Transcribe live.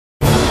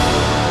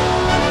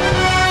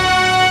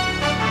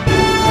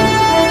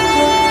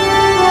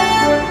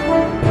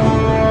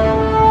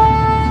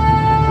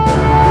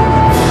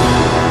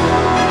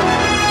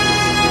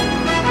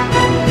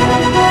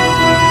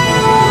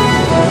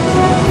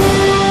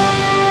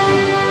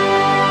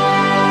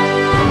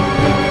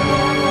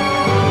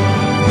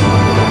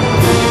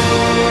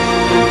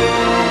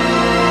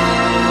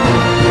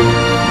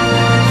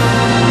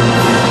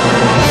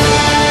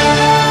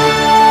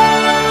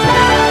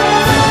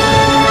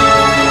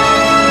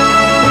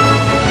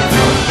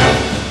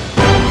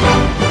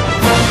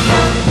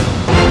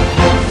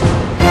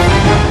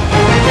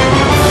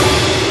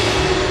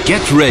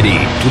Get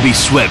ready to be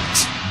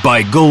swept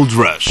by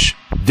GoldRush.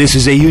 This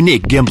is a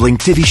unique gambling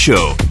TV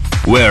show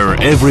where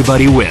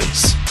everybody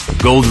wins.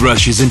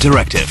 GoldRush is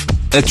interactive,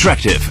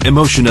 attractive,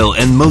 emotional,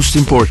 and most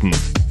important,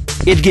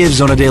 it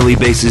gives on a daily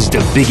basis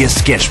the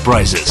biggest cash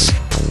prizes.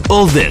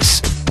 All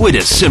this with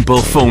a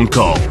simple phone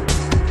call.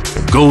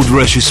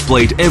 GoldRush is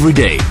played every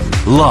day,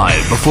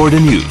 live before the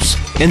news,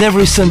 and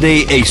every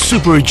Sunday a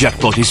super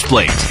jackpot is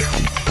played.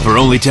 For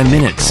only 10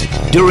 minutes,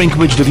 during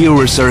which the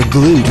viewers are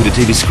glued to the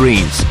TV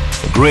screens,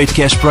 great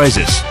cash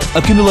prizes,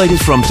 accumulated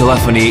from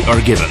telephony,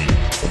 are given.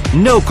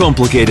 No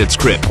complicated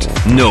script,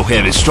 no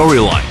heavy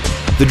storyline.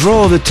 The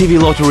draw of the TV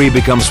lottery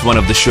becomes one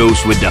of the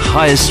shows with the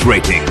highest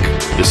rating.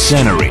 The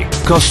scenery,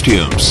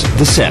 costumes,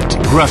 the set,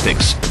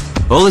 graphics,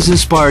 all is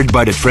inspired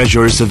by the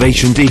treasures of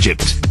ancient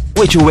Egypt,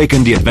 which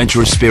awaken the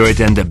adventurous spirit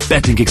and the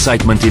betting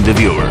excitement in the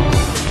viewer.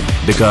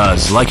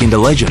 Because, like in the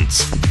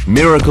legends,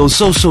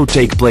 miracles also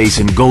take place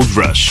in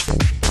GoldRush.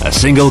 A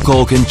single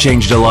call can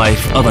change the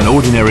life of an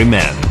ordinary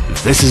man.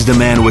 This is the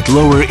man with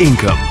lower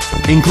income,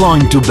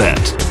 inclined to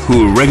bet,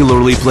 who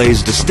regularly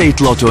plays the state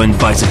lotto and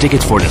buys a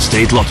ticket for the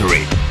state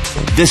lottery.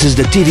 This is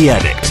the TV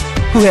addict,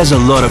 who has a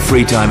lot of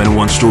free time and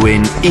wants to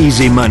win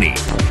easy money.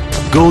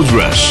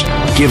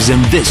 GoldRush gives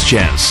him this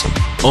chance.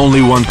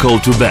 Only one call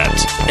to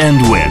bet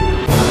and win.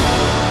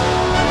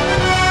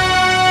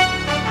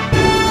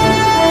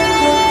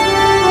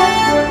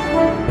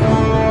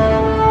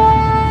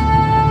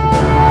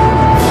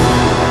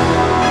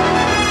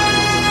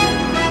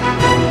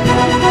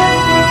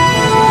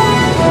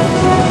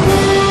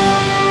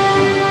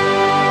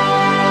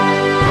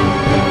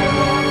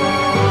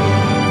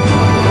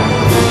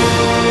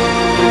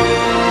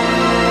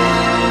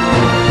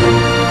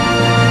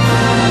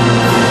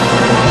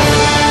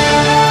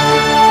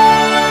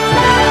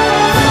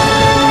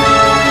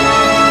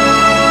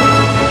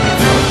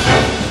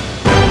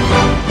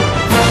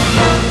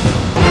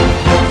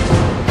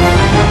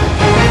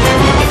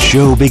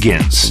 Show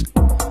begins.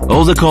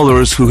 All the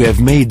callers who have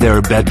made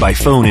their bet by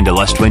phone in the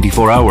last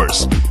 24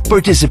 hours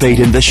participate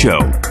in the show.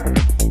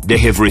 They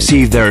have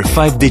received their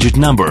 5-digit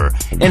number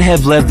and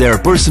have left their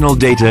personal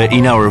data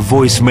in our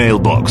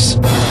voicemail box.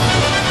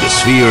 The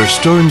spheres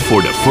turn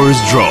for the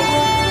first draw.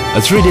 A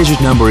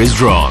 3-digit number is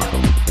drawn.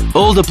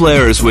 All the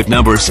players with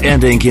numbers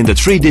ending in the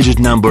 3-digit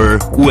number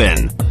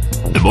win.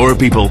 The more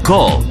people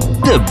call,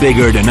 the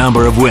bigger the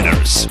number of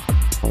winners.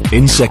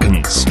 In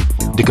seconds,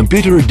 the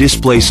computer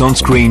displays on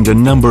screen the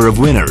number of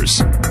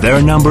winners,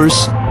 their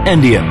numbers,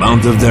 and the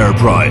amount of their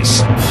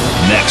prize.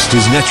 Next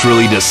is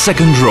naturally the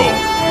second draw.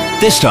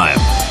 This time,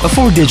 a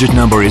 4-digit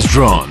number is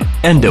drawn,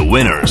 and the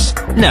winners,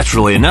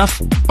 naturally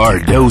enough, are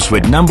those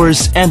with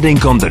numbers ending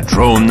on the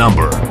drawn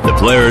number. The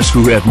players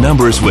who have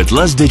numbers with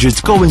less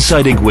digits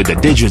coinciding with the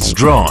digits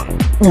drawn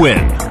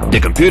win. The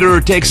computer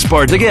takes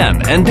part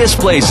again and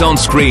displays on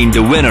screen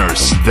the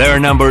winners, their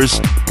numbers,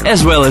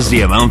 as well as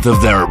the amount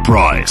of their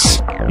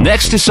prize.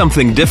 Next is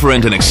something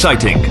different and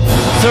exciting.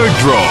 Third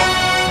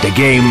draw, the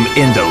game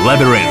in the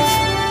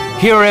labyrinth.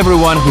 Here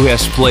everyone who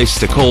has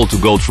placed a call to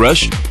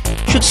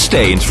GoldRush should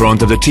stay in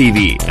front of the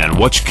TV and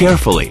watch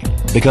carefully,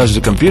 because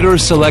the computer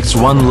selects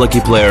one lucky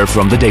player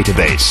from the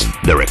database.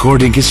 The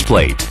recording is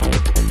played.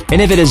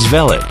 And if it is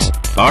valid,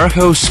 our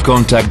hosts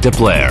contact the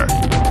player.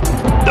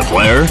 The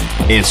player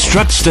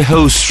instructs the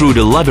host through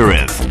the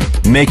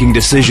labyrinth, making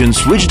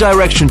decisions which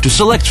direction to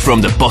select from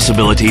the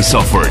possibilities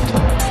offered.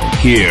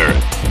 Here,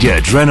 the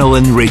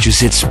adrenaline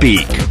reaches its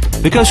peak,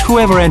 because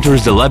whoever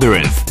enters the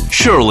labyrinth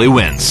surely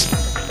wins.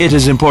 It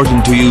is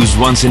important to use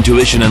one's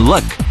intuition and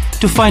luck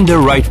to find the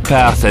right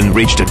path and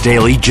reach the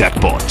daily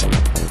jackpot.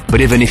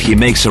 But even if he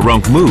makes a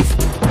wrong move,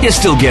 he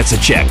still gets a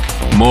check.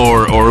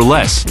 More or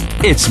less,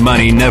 it's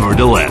money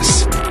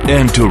nevertheless.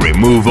 And to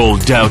remove all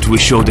doubt, we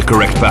show the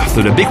correct path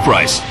to the big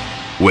prize,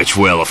 which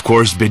will of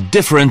course be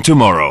different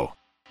tomorrow.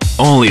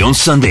 Only on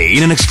Sunday,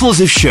 in an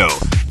exclusive show,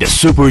 the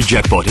super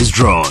jackpot is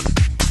drawn.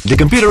 The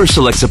computer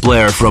selects a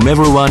player from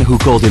everyone who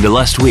called in the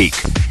last week,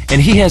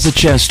 and he has a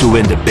chance to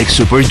win the big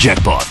super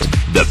jackpot.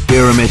 The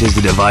pyramid is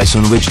the device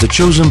on which the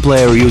chosen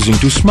player, using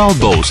 2 small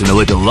balls and a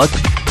little luck,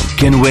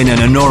 can win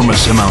an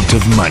enormous amount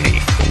of money.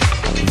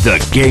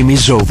 The game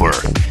is over.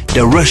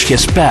 The rush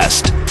has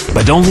passed,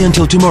 but only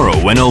until tomorrow,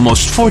 when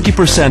almost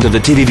 40% of the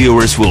TV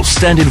viewers will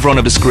stand in front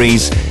of the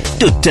screens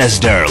to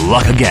test their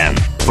luck again.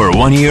 For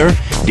 1 year,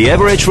 the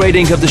average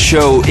rating of the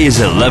show is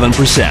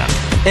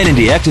 11%. And in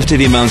the active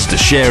TV months, the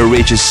share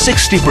reaches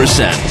 60%.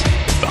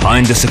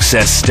 Behind the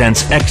success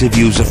stands active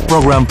use of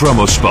program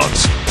promo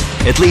spots.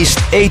 At least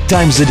 8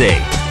 times a day,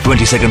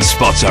 20-second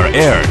spots are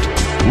aired,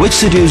 which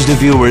seduce the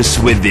viewers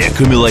with the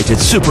accumulated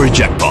super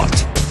jackpot.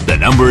 The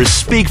numbers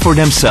speak for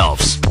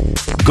themselves.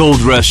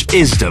 GoldRush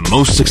is the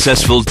most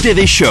successful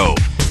TV show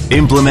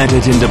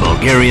implemented in the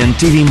Bulgarian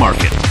TV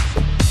market.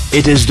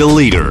 It is the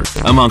leader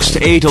amongst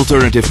 8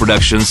 alternative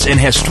productions and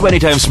has 20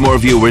 times more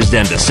viewers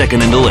than the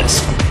second in the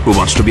list, Who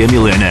Wants to Be a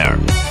Millionaire.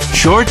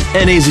 Short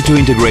and easy to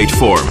integrate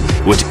form,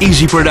 with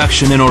easy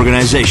production and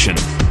organization,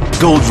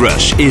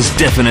 GoldRush is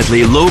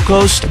definitely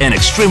low-cost and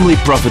extremely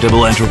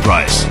profitable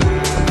enterprise.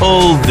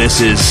 All this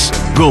is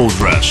Gold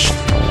Rush,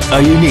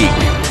 a unique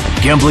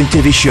gambling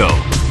TV show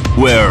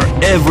where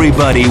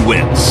everybody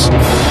wins.